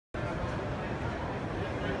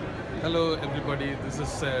Hello everybody, this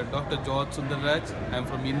is Dr. Sundararaj. I'm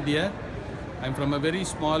from India. I'm from a very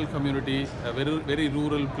small community, a very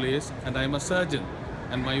rural place, and I'm a surgeon,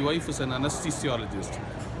 and my wife is an anesthesiologist.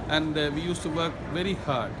 And we used to work very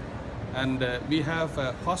hard, and we have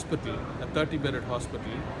a hospital, a 30-bedded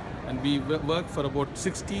hospital, and we work for about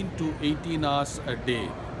 16 to 18 hours a day.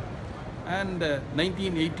 And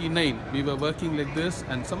 1989, we were working like this,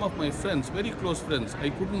 and some of my friends, very close friends, I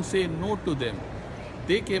couldn't say no to them.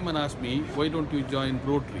 They came and asked me, why don't you join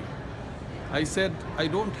Rotary? I said, I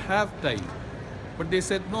don't have time. But they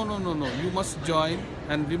said, no, you must join.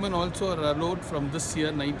 And women also are allowed from this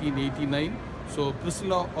year, 1989. So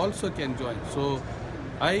Priscilla also can join. So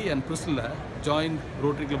I and Priscilla joined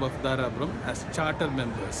Rotary Club of Dharapuram as charter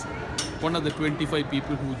members. One of the 25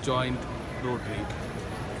 people who joined Rotary.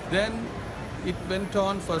 Then it went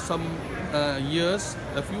on for some years,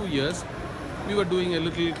 a few years. We were doing a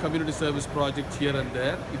little community service project here and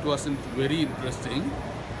there. It wasn't very interesting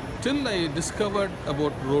till I discovered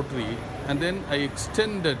about Rotary, and then I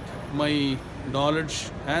extended my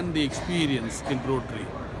knowledge and the experience in Rotary.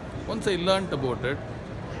 Once I learned about it,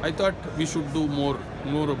 I thought we should do more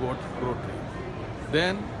about Rotary.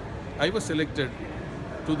 Then I was selected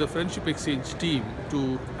to the Friendship Exchange team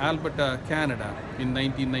to Alberta, Canada in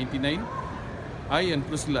 1999. I and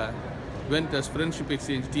Priscilla went as Friendship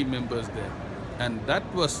Exchange team members there. And that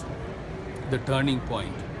was the turning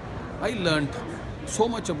point. I learned so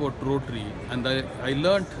much about Rotary, and I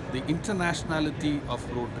learned the internationality of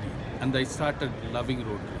Rotary, and I started loving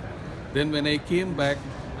Rotary. Then when I came back,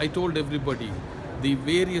 I told everybody the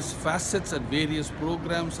various facets and various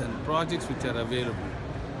programs and projects which are available.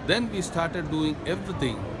 Then we started doing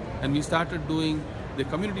everything, and we started doing the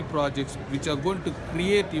community projects which are going to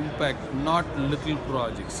create impact, not little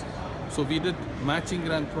projects. So we did matching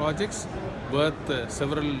grant projects worth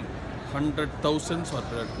several hundred thousands or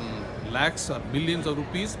lakhs or millions of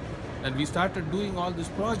rupees, and we started doing all these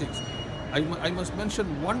projects. I must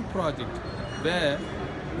mention one project where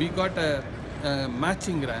we got a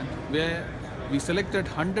matching grant where we selected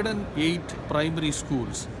 108 primary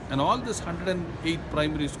schools, and all these 108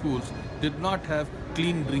 primary schools did not have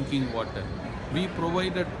clean drinking water. We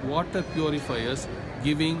provided water purifiers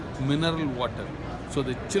giving mineral water. So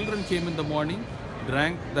the children came in the morning,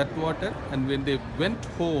 drank that water, and when they went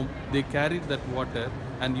home, they carried that water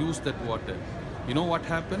and used that water. You know what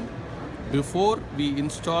happened? Before we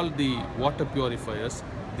installed the water purifiers,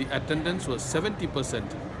 the attendance was 70%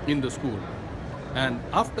 in the school. And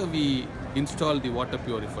after we installed the water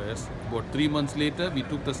purifiers, about 3 months later, we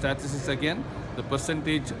took the statistics again. The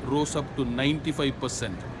percentage rose up to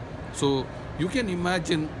 95%. So you can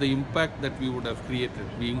imagine the impact that we would have created.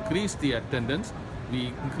 We increased the attendance,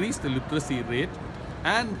 we increased the literacy rate,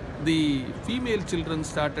 and the female children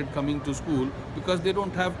started coming to school because they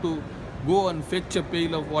don't have to go and fetch a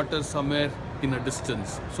pail of water somewhere in a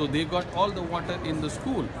distance. So they got all the water in the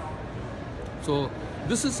school. So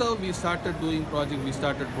this is how we started doing projects. We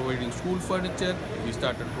started providing school furniture, we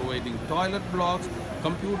started providing toilet blocks,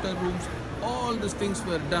 computer rooms, all these things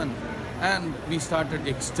were done, and we started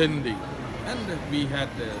extending. And we had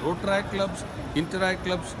Rotary clubs, Interact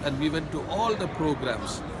clubs, and we went to all the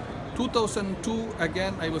programs. 2002,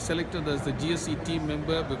 again, I was selected as the GSC team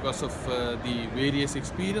member because of the various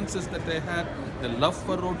experiences that I had, the love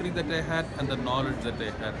for Rotary that I had, and the knowledge that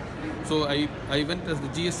I had. So I went as the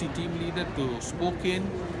GSC team leader to Spokane,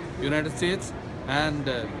 United States, and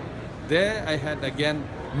there I had again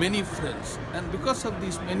many friends. And because of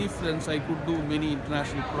these many friends, I could do many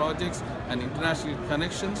international projects and international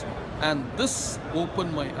connections. And this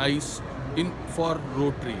opened my eyes for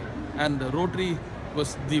Rotary. And Rotary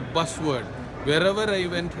was the buzzword. Wherever I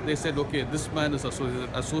went, they said, okay, this man is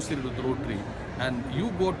associated with Rotary. And you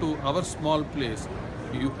go to our small place,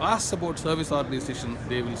 you ask about service organization,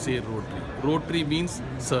 they will say Rotary. Rotary means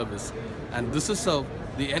service. And this is how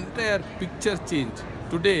the entire picture changed.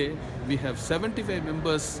 Today, we have 75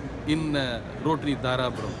 members in Rotary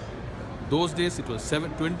Dharapuram. Those days it was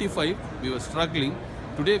 25, we were struggling.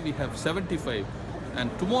 Today we have 75. And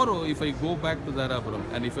tomorrow, if I go back to Dharapuram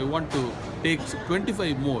and if I want to take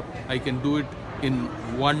 25 more, I can do it in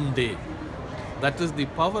one day. That is the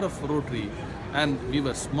power of Rotary. And we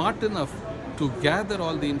were smart enough to gather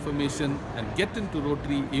all the information and get into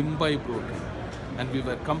Rotary, imbibe Rotary. And we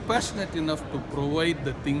were compassionate enough to provide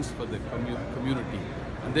the things for the community.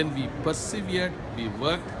 And then we persevered, we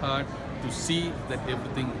worked hard to see that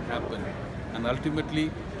everything happened. And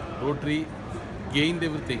ultimately, Rotary gained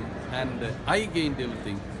everything, and I gained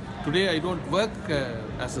everything. Today I don't work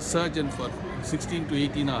as a surgeon for 16 to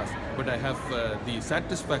 18 hours, but I have the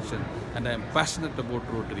satisfaction and I am passionate about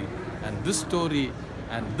Rotary. And this story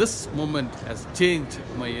And this moment has changed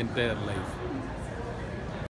my entire life.